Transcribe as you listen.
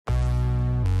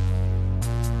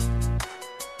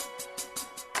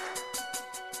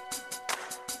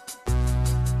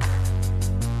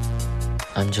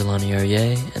I'm Jelani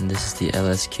Aryeh, and this is the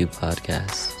LSQ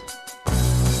podcast.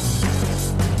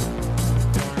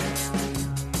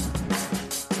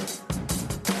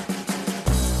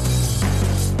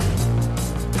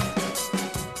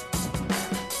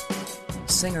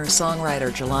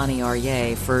 Singer-songwriter Jelani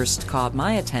Aryeh first caught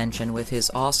my attention with his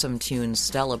awesome tune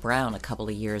Stella Brown a couple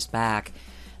of years back,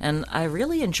 and I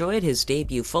really enjoyed his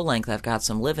debut full-length I've Got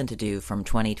Some Livin' to Do from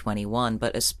 2021,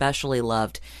 but especially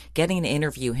loved getting to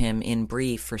interview him in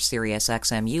brief for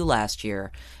SiriusXMU last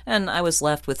year, and I was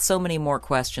left with so many more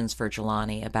questions for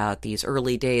Jelani about these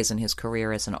early days in his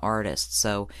career as an artist,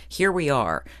 so here we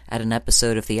are at an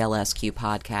episode of the LSQ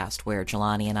podcast where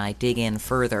Jelani and I dig in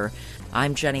further.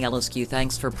 I'm Jenny LSQ.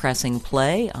 Thanks for pressing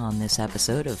play on this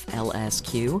episode of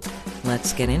LSQ.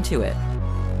 Let's get into it.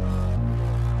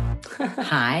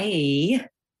 Hi.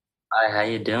 Hi, how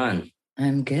you doing?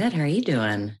 I'm good. How are you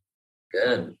doing?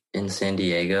 Good. In San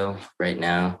Diego right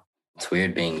now. It's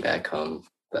weird being back home,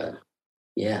 but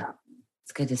yeah.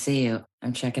 It's good to see you.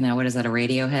 I'm checking out, what is that, a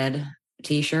Radiohead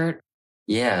t-shirt?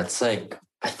 Yeah, it's like,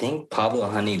 I think Pablo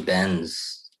Honey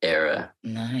Ben's era.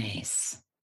 Nice.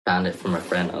 Found it from a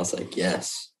friend. I was like,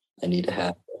 yes, I need to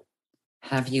have it.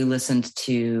 Have you listened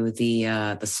to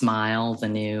the Smile, the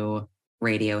new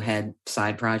Radiohead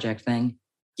side project thing?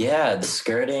 Yeah, the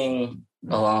skirting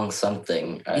along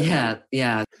something.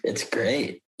 Yeah. It's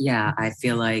great. Yeah, I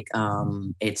feel like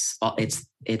it's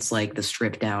like the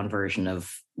stripped down version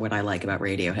of what I like about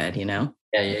Radiohead, you know?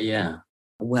 Yeah.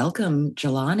 Welcome,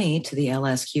 Jelani, to the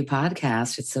LSQ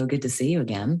podcast. It's so good to see you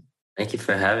again. Thank you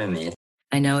for having me.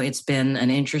 I know it's been an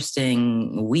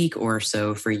interesting week or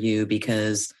so for you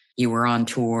because you were on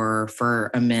tour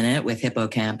for a minute with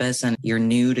Hippocampus, and you're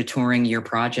new to touring your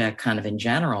project kind of in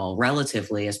general,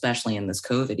 relatively, especially in this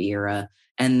COVID era.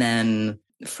 And then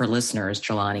for listeners,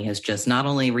 Jelani has just not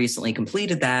only recently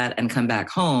completed that and come back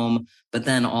home, but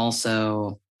then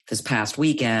also this past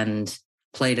weekend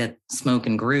played at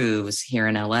Smokin' Grooves here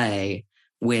in LA,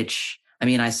 which, I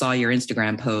mean, I saw your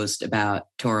Instagram post about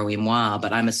Toro y Moi,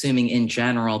 but I'm assuming in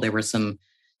general there were some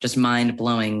just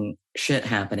mind-blowing shit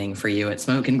happening for you at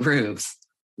Smokin' Grooves.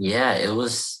 Yeah, it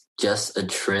was just a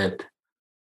trip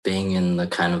being in the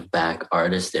kind of back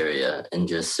artist area and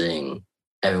just seeing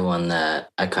everyone that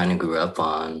I kind of grew up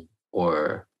on,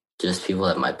 or just people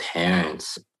that my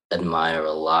parents admire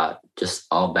a lot, just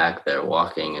all back there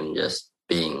walking and just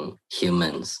being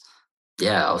humans.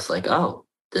 Yeah, I was like, oh,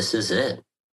 this is it.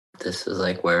 This is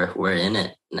like we're in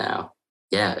it now.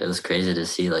 Yeah, it was crazy to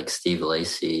see like Steve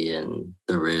Lacy and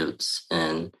The Roots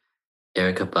and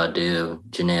Erykah Badu,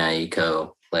 Jhené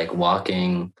Aiko, like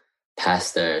walking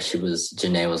past there.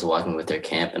 Jhené was walking with her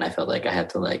camp, and I felt like I had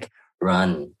to like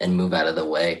run and move out of the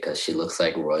way because she looks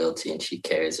like royalty and she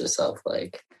carries herself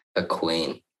like a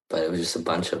queen. But it was just a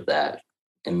bunch of that,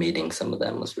 and meeting some of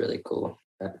them was really cool.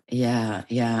 Yeah,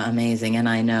 amazing. And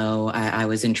I know I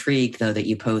was intrigued, though, that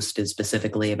you posted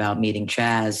specifically about meeting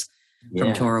Chaz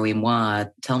from Toro y Moi.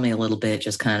 Tell me a little bit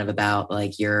just kind of about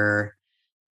like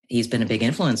he's been a big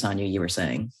influence on you, you were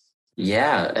saying.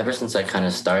 Yeah, ever since I kind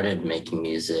of started making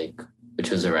music,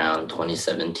 which was around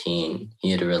 2017,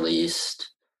 he had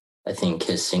released, I think,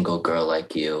 his single Girl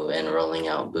Like You and Rolling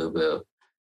Out Boo Boo.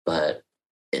 But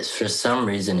for some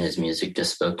reason, his music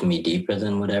just spoke to me deeper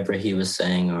than whatever he was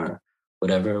saying or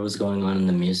whatever was going on in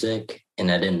the music. And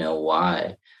I didn't know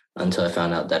why until I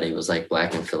found out that he was like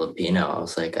Black and Filipino. I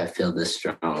was like, I feel this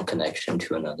strong connection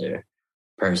to another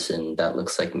person that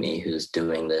looks like me who's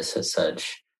doing this at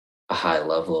such a high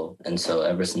level. And so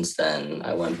ever since then,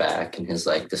 I went back in his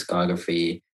like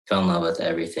discography, fell in love with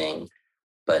everything.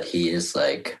 But he is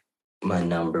like my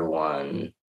number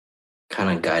one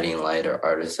kind of guiding light or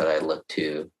artist that I look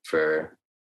to for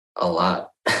a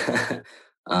lot.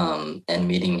 And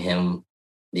meeting him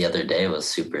the other day was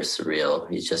super surreal.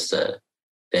 He's just a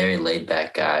very laid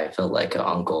back guy. I felt like an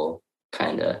uncle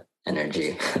kind of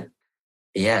energy.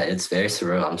 Yeah, it's very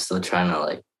surreal. I'm still trying to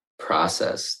like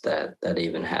process that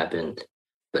even happened,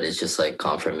 but it's just like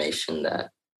confirmation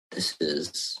that this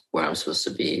is where I'm supposed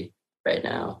to be right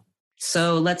now.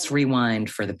 So let's rewind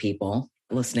for the people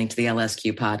listening to the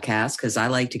LSQ podcast, because I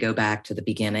like to go back to the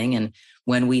beginning. And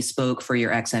when we spoke for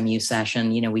your XMU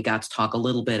session, you know, we got to talk a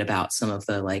little bit about some of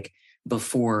the like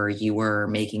before you were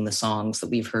making the songs that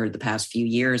we've heard the past few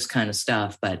years kind of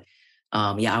stuff. But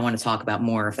I want to talk about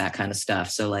more of that kind of stuff.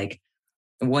 So like,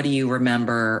 what do you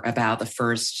remember about the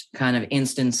first kind of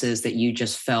instances that you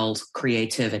just felt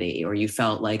creativity or you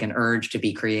felt like an urge to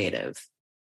be creative?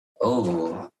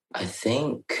 Oh, I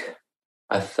think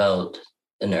I felt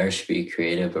an urge to be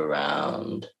creative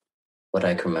around what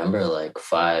I can remember, like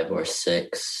 5 or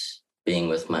 6, being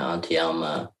with my Auntie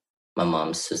Elma my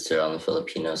mom's sister on the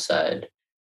Filipino side.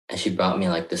 And she brought me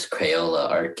like this Crayola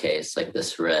art case, like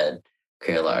this red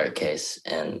Crayola art case.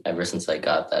 And ever since I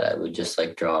got that, I would just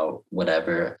like draw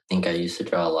whatever. I think I used to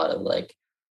draw a lot of like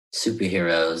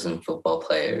superheroes and football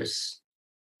players,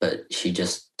 but she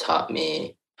just taught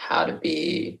me how to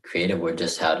be creative or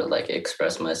just how to like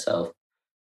express myself.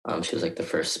 She was like the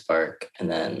first spark. And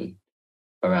then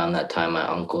around that time, my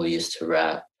uncle used to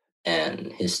rap,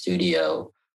 and his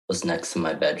studio was next to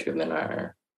my bedroom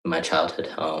in my childhood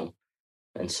home.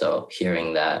 And so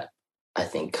hearing that, I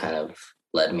think kind of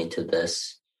led me to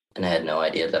this. And I had no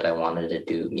idea that I wanted to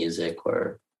do music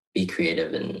or be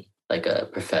creative in like a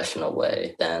professional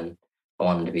way. Then I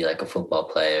wanted to be like a football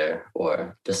player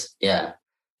or just, yeah.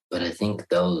 But I think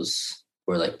those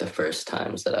were like the first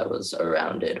times that I was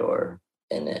around it or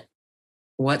in it.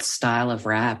 What style of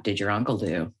rap did your uncle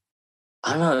do?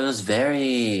 I don't know. It was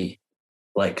very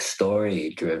like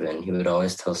story driven. He would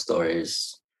always tell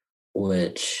stories,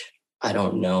 which I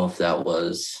don't know if that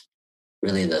was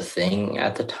really the thing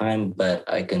at the time, but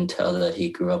I can tell that he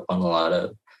grew up on a lot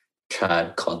of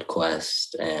Tribe Called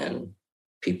Quest and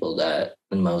people that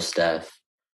Mos Def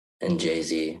and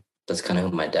Jay-Z. That's kind of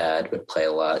who my dad would play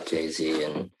a lot, Jay-Z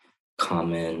and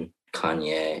Common,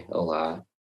 Kanye a lot.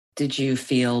 Did you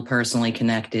feel personally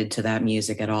connected to that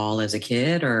music at all as a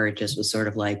kid, or it just was sort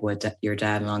of like what your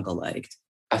dad and uncle liked?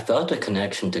 I felt a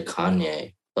connection to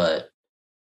Kanye, but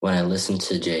when I listened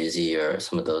to Jay-Z or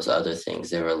some of those other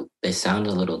things, they sounded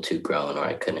a little too grown, or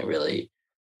I couldn't really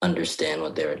understand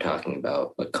what they were talking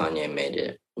about. But Kanye made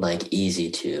it like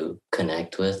easy to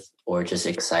connect with or just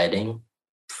exciting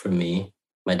for me.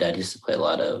 My dad used to play a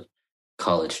lot of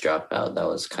College Dropout. That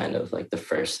was kind of like the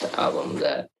first album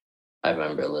that I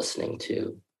remember listening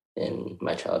to in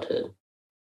my childhood.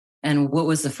 And what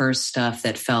was the first stuff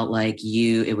that felt like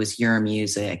it was your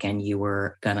music and you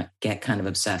were gonna get kind of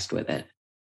obsessed with it?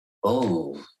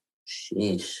 Oh,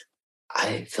 sheesh.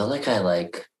 I feel like I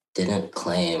like didn't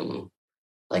claim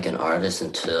like an artist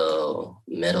until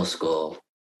middle school.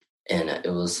 And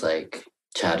it was like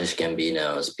Childish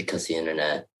Gambino's Because the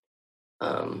Internet.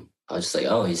 I was just like,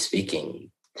 oh, he's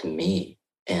speaking to me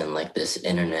and like this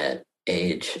internet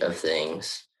age of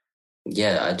things.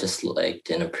 Yeah, I just liked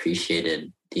and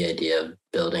appreciated the idea of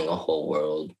building a whole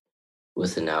world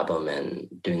with an album and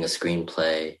doing a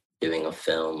screenplay, doing a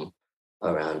film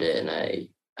around it. And I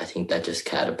think that just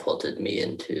catapulted me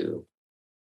into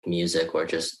music or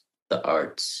just the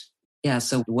arts. Yeah.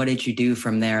 So what did you do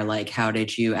from there? Like, how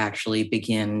did you actually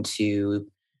begin to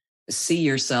see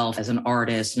yourself as an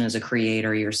artist and as a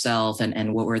creator yourself?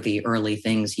 And what were the early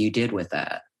things you did with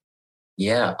that?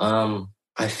 Yeah,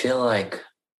 I feel like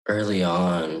early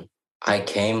on, I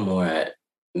came more at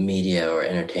media or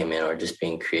entertainment or just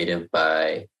being creative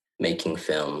by making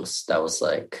films. That was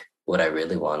like what I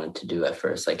really wanted to do at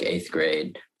first, like eighth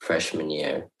grade, freshman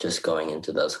year, just going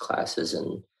into those classes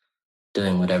and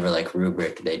doing whatever like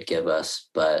rubric they'd give us.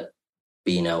 But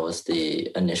Beano was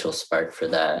the initial spark for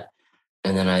that.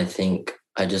 And then I think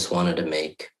I just wanted to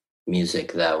make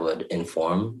music that would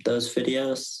inform those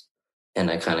videos. And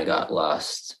I kind of got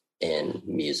lost in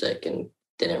music and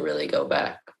didn't really go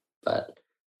back. But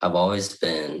I've always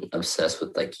been obsessed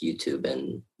with like YouTube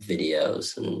and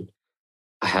videos. And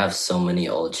I have so many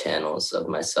old channels of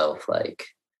myself, like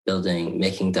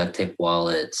making duct tape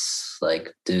wallets,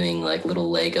 like doing like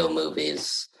little Lego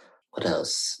movies. What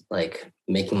else? Like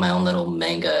making my own little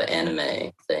manga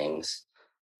anime things.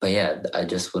 But yeah, I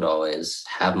just would always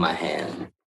have my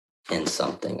hand in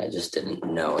something. I just didn't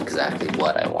know exactly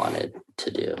what I wanted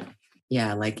to do.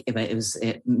 Yeah, like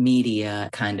media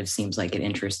kind of seems like it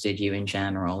interested you in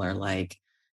general, or like,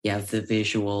 yeah, the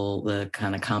visual, the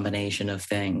kind of combination of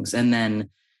things. And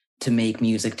then to make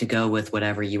music to go with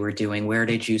whatever you were doing, where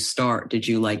did you start? Did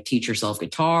you like teach yourself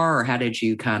guitar, or how did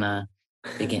you kind of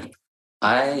begin?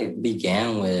 I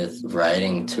began with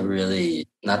writing to really,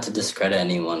 not to discredit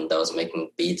anyone that was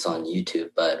making beats on YouTube,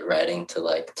 but writing to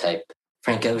like type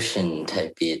Frank Ocean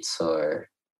type beats or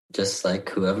just like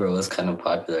whoever was kind of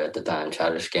popular at the time,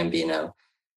 Childish Gambino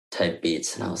type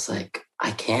beats. And I was like, I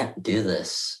can't do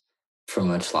this for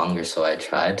much longer. So I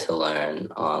tried to learn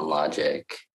on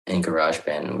Logic and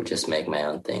GarageBand and would just make my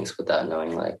own things without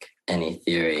knowing like any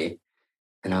theory.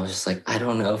 And I was just like, I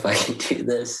don't know if I can do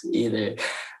this either.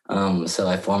 So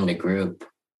I formed a group.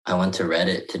 I went to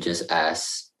Reddit to just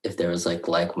ask if there was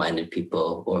like-minded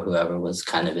people or whoever was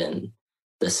kind of in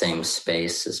the same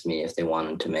space as me, if they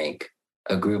wanted to make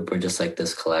a group or just like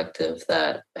this collective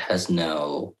that has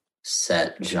no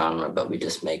set genre, but we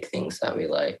just make things that we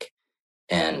like.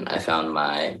 And I found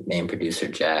my main producer,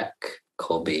 Jack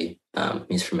Colby.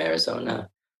 He's from Arizona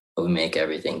but we make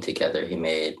everything together. He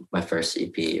made my first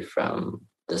EP from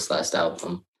this last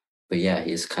album. But yeah,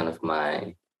 he's kind of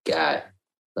my guy.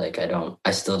 Like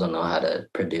I still don't know how to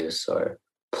produce or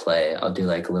play. I'll do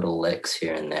like little licks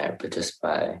here and there, but just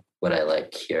by what I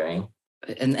like hearing.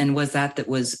 And was that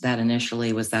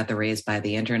initially, was that the Raised by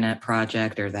the Internet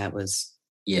project, or that was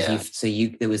Yeah.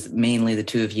 It was mainly the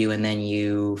two of you, and then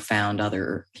you found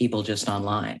other people just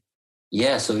online?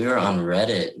 Yeah, so we were on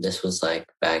Reddit. This was like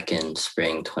back in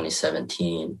spring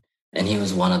 2017, and he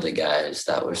was one of the guys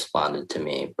that responded to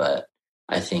me. But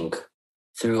I think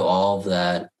through all of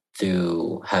that,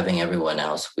 through having everyone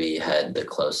else, we had the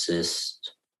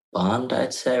closest bond,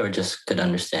 I'd say, or just could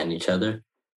understand each other.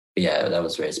 But yeah, that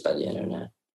was Raised by the Internet.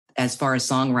 As far as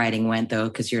songwriting went, though,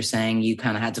 because you're saying you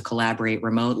kind of had to collaborate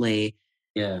remotely.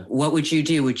 Yeah. What would you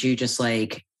do? Would you just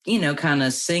like, kind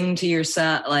of sing to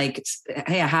yourself? Like,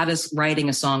 hey, how does writing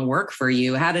a song work for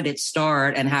you? How did it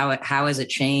start, and how has it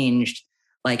changed?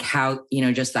 Like how,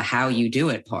 just the how you do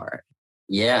it part.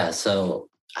 Yeah. So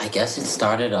I guess it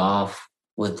started off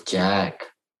with Jack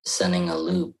sending a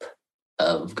loop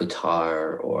of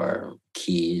guitar or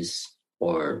keys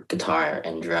or guitar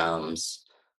and drums.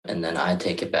 And then I'd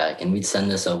take it back and we'd send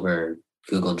this over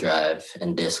Google Drive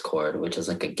and Discord, which is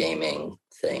like a gaming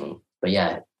thing. But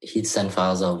yeah, he'd send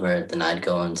files over, then I'd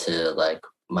go into like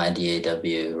my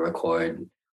DAW, record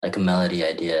like a melody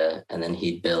idea, and then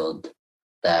he'd build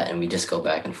that and we just go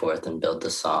back and forth and build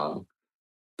the song.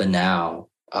 But now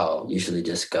I'll usually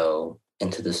just go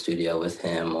into the studio with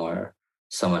him or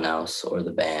someone else or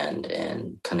the band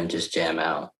and kind of just jam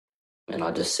out. And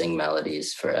I'll just sing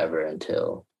melodies forever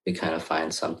until we kind of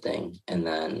find something. And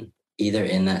then either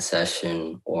in that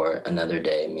session or another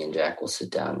day, me and Jack will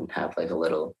sit down and have like a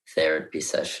little therapy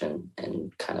session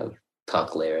and kind of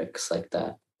talk lyrics like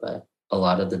that. But a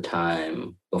lot of the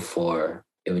time before,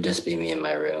 it would just be me in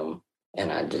my room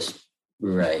and I'd just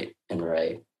write.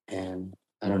 And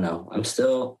I don't know. I'm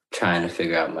still trying to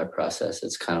figure out my process.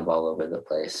 It's kind of all over the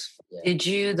place. Yeah. Did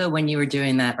you, though, when you were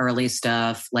doing that early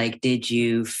stuff, like, did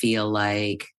you feel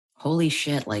like, holy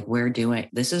shit, like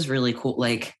this is really cool.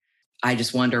 Like, I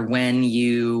just wonder when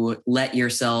you let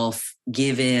yourself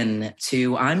give in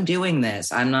to, I'm doing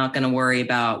this. I'm not going to worry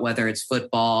about whether it's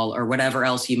football or whatever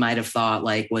else you might have thought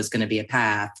like was going to be a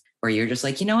path, where you're just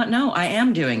like, you know what? No, I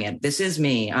am doing it. This is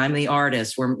me. I'm the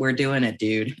artist. We're doing it,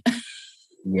 dude.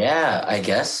 Yeah, I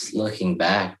guess looking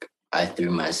back, I threw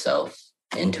myself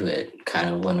into it kind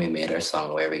of when we made our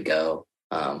song Where We Go.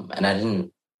 And I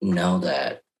didn't know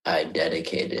that I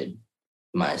dedicated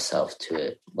myself to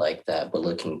it like that. But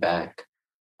looking back,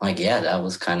 like, yeah, that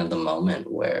was kind of the moment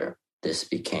where this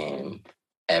became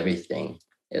everything.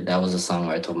 That was a song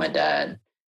where I told my dad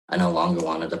I no longer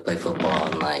wanted to play football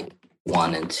and like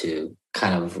wanted to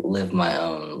kind of live my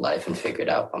own life and figure it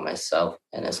out by myself.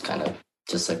 And it's kind of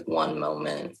just like one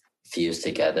moment fused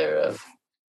together of,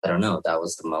 I don't know, that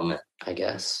was the moment, I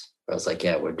guess, where I was like,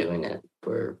 yeah, we're doing it.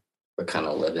 We're kind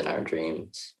of living our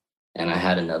dreams. And I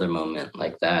had another moment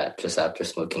like that just after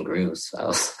Smoking Grooves. I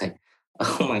was like,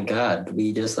 oh my God,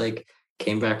 we just like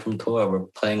came back from tour. We're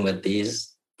playing with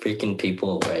these freaking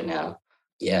people right now.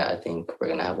 Yeah, I think we're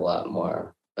going to have a lot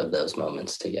more of those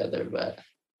moments together. But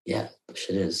yeah,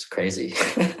 shit is crazy.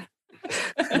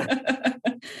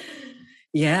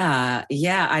 Yeah.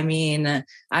 I mean,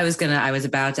 I was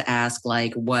about to ask,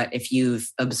 like, what, if you've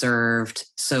observed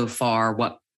so far,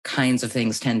 what kinds of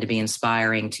things tend to be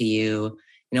inspiring to you?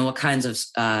 What kinds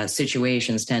of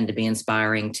situations tend to be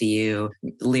inspiring to you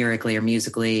lyrically or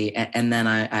musically? And then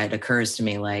it occurs to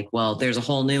me, like, well, there's a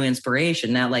whole new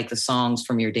inspiration now, like the songs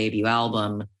from your debut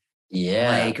album,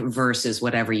 like versus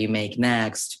whatever you make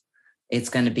next. It's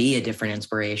going to be a different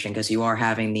inspiration because you are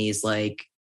having these like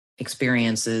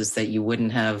experiences that you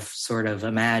wouldn't have sort of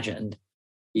imagined.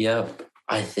 Yep.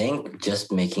 I think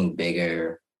just making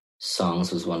bigger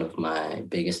songs was one of my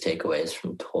biggest takeaways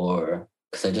from tour,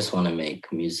 because I just want to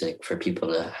make music for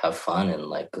people to have fun and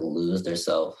like lose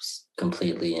themselves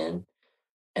completely in.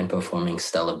 And performing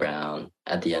Stella Brown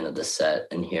at the end of the set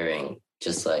and hearing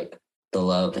just like the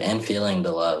love and feeling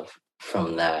the love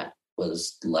from that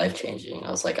was life-changing.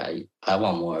 I was like, I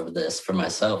want more of this for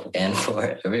myself and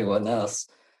for everyone else.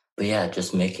 But yeah,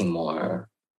 just making more,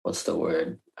 what's the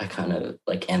word? I kind of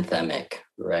like anthemic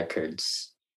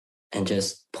records and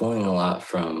just pulling a lot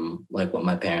from like what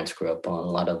my parents grew up on,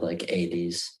 a lot of like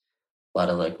 80s, a lot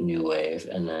of like new wave,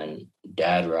 and then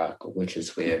dad rock, which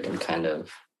is weird, and kind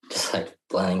of just like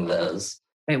blending those.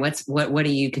 Wait, what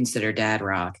do you consider dad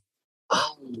rock?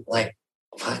 Like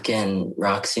fucking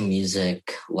Roxy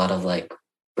Music, a lot of like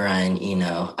Brian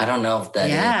Eno. I don't know if that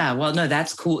is. Yeah, well, no,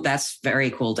 that's cool. That's very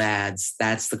cool, dads.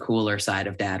 That's the cooler side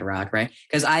of dad rock, right?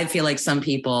 Because I feel like some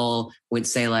people would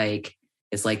say like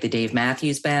it's like the Dave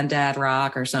Matthews Band dad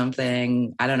rock or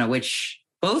something. I don't know, which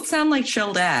both sound like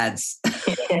chill dads.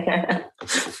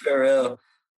 For real.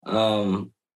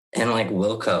 And like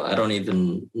Wilco, I don't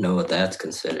even know what that's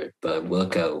considered, but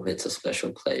Wilco hits a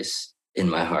special place in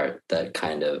my heart that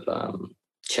kind of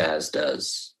Chaz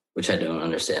does, which I don't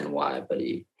understand why, but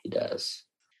he does.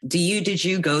 Did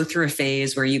you go through a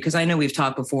phase where because I know we've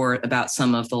talked before about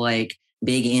some of the like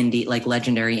big indie, like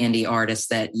legendary indie artists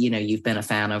that, you know, you've been a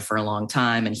fan of for a long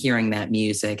time and hearing that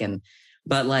music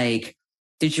but like,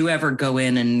 did you ever go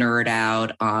in and nerd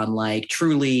out on like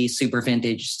truly super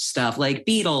vintage stuff like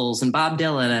Beatles and Bob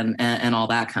Dylan and all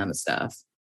that kind of stuff?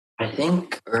 I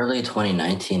think early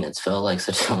 2019, it's felt like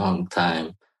such a long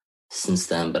time since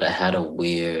then, but I had a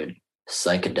weird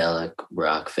psychedelic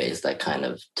rock phase that kind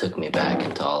of took me back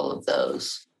into all of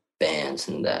those bands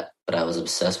and that. But I was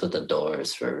obsessed with the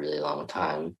Doors for a really long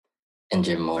time and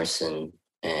Jim Morrison,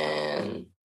 and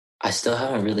I still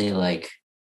haven't really like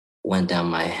went down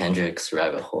my Hendrix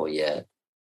rabbit hole yet.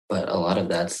 But a lot of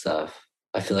that stuff,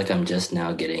 I feel like I'm just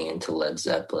now getting into Led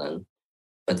Zeppelin,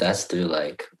 but that's through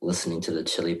like listening to the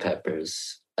Chili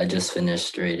Peppers. I just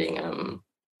finished reading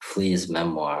Flea's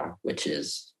memoir, which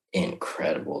is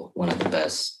incredible. One of the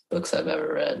best books I've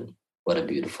ever read. What a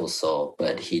beautiful soul.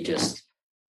 But he just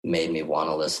made me want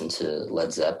to listen to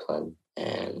Led Zeppelin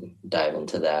and dive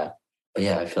into that. But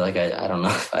yeah, I feel like I don't know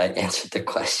if I answered the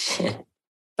question.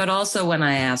 But also when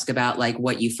I ask about like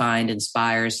what you find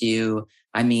inspires you,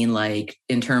 I mean like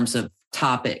in terms of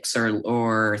topics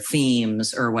or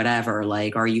themes or whatever,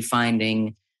 like are you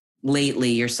finding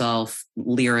lately yourself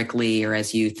lyrically or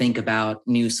as you think about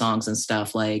new songs and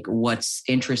stuff, like what's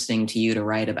interesting to you to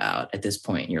write about at this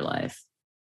point in your life?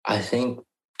 I think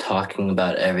talking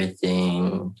about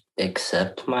everything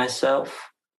except myself,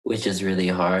 which is really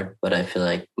hard, but I feel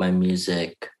like my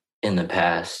music in the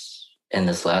past and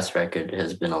this last record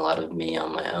has been a lot of me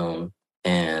on my own.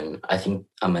 And I think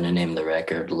I'm going to name the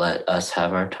record Let Us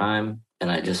Have Our Time.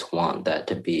 And I just want that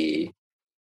to be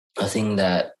a thing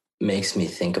that makes me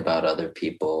think about other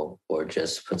people or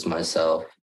just puts myself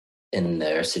in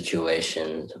their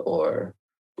situations or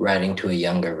writing to a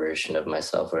younger version of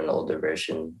myself or an older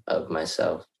version of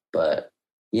myself. But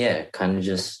yeah, kind of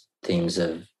just themes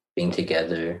of being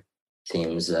together,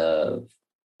 themes of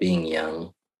being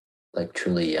young, like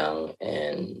truly young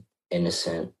and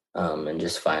innocent, and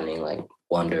just finding like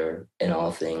wonder in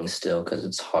all things still, because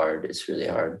it's hard. It's really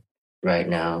hard right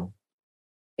now.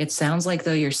 It sounds like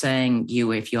though you're saying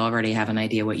if you already have an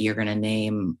idea what you're going to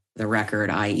name the record,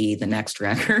 i.e. the next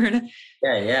record.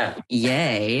 Yeah.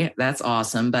 Yay. That's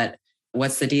awesome. But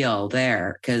what's the deal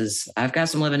there? Because I've Got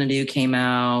Some Living to Do came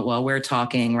out, well, we're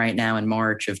talking right now in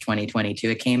March of 2022.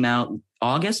 It came out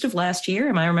August of last year.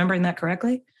 Am I remembering that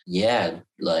correctly? Yeah,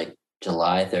 like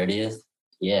July 30th.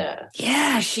 Yeah.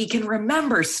 Yeah, she can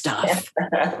remember stuff.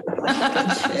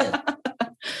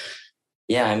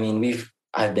 Yeah, I mean,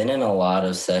 I've been in a lot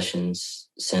of sessions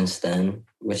since then,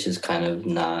 which is kind of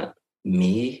not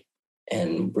me.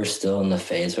 And we're still in the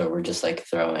phase where we're just like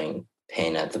throwing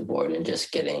paint at the board and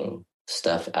just getting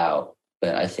stuff out.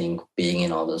 But I think being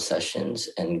in all those sessions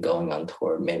and going on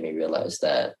tour made me realize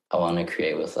that I want to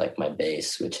create with like my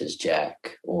bass, which is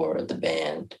Jack, or the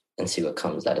band, and see what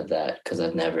comes out of that. Because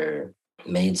I've never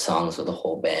made songs with a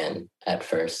whole band at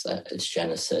first. It's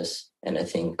Genesis. And I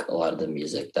think a lot of the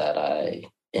music that I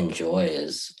enjoy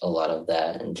is a lot of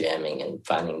that and jamming and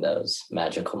finding those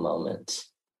magical moments.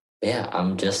 But yeah,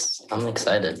 I'm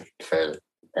excited for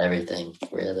everything,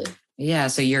 really. Yeah,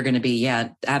 so you're going to be,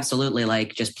 absolutely,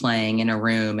 like just playing in a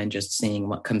room and just seeing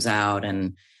what comes out.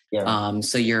 And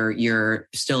so you're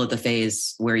still at the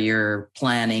phase where you're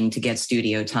planning to get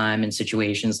studio time in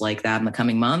situations like that in the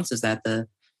coming months. Is that the...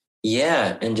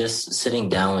 Yeah, and just sitting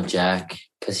down with Jack,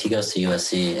 because he goes to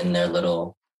USC in their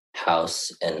little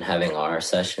house and having our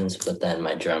sessions, but then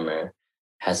my drummer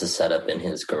has a setup in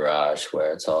his garage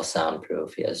where it's all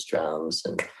soundproof. He has drums,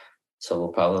 and so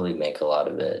we'll probably make a lot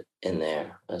of it in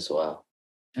there as well.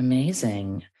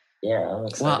 Amazing. Yeah, I'm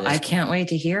excited. Well, I can't wait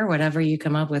to hear whatever you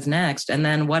come up with next. And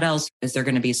then what else? Is there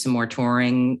going to be some more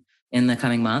touring in the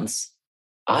coming months?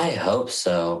 I hope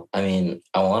so. I mean,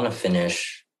 I want to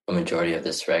finish a majority of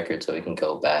this record so we can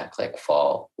go back like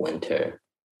fall, winter.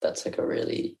 That's like a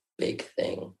really big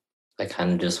thing. I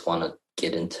kind of just want to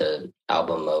get into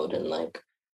album mode and like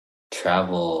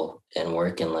travel and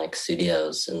work in like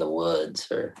studios in the woods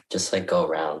or just like go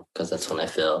around, because that's when I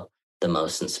feel the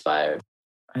most inspired.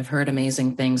 I've heard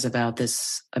amazing things about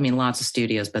this. I mean, lots of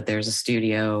studios, but there's a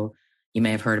studio you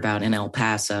may have heard about in El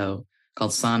Paso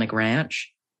called Sonic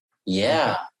Ranch.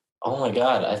 Yeah. Oh my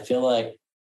God. I feel like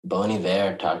Bon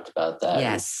Iver talked about that.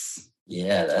 Yes.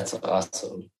 Yeah, that's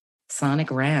awesome.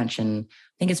 Sonic Ranch. And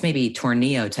I think it's maybe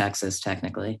Tornillo, Texas,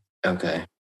 technically. Okay.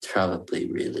 It's probably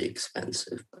really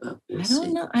expensive. But I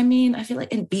don't know. I mean, I feel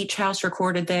like in Beach House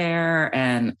recorded there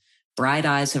and Bright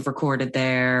Eyes have recorded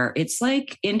there. It's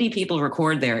like indie people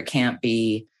record there. It can't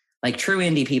be like true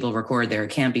indie people record there.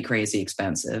 It can't be crazy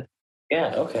expensive.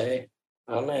 Yeah, okay.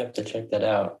 I might have to check that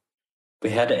out. We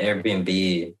had an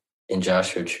Airbnb in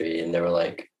Joshua Tree and there were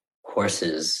like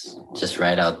horses just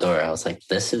right outdoor. I was like,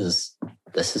 this is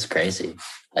crazy.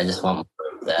 I just want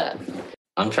more of that.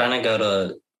 I'm trying to go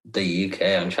to the UK.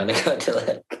 I'm trying to go to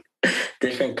like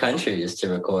different countries to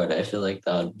record. I feel like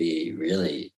that would be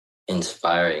really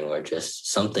inspiring or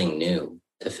just something new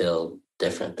to feel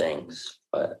different things.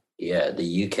 But yeah,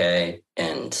 the UK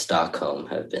and Stockholm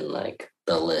have been like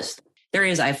the list. There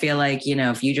is, I feel like, you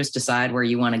know, if you just decide where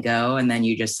you want to go and then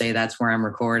you just say that's where I'm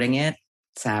recording it,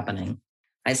 it's happening.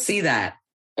 I see that.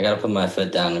 I got to put my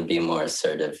foot down and be more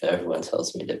assertive. Everyone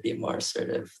tells me to be more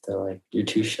assertive. They're like, you're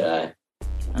too shy.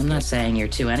 I'm not saying you're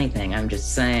too anything. I'm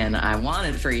just saying I want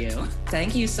it for you.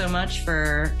 Thank you so much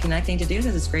for connecting to do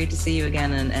this. It's great to see you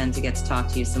again and to get to talk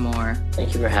to you some more.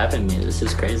 Thank you for having me. This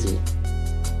is crazy.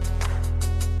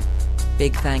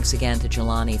 Big thanks again to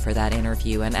Jelani for that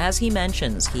interview. And as he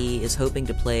mentions, he is hoping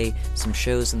to play some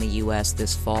shows in the U.S.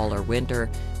 this fall or winter.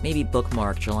 Maybe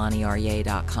bookmark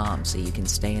JelaniAryeh.com so you can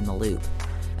stay in the loop.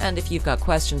 And if you've got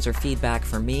questions or feedback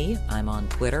for me, I'm on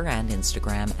Twitter and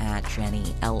Instagram at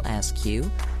JennyLSQ.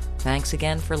 Thanks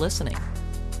again for listening.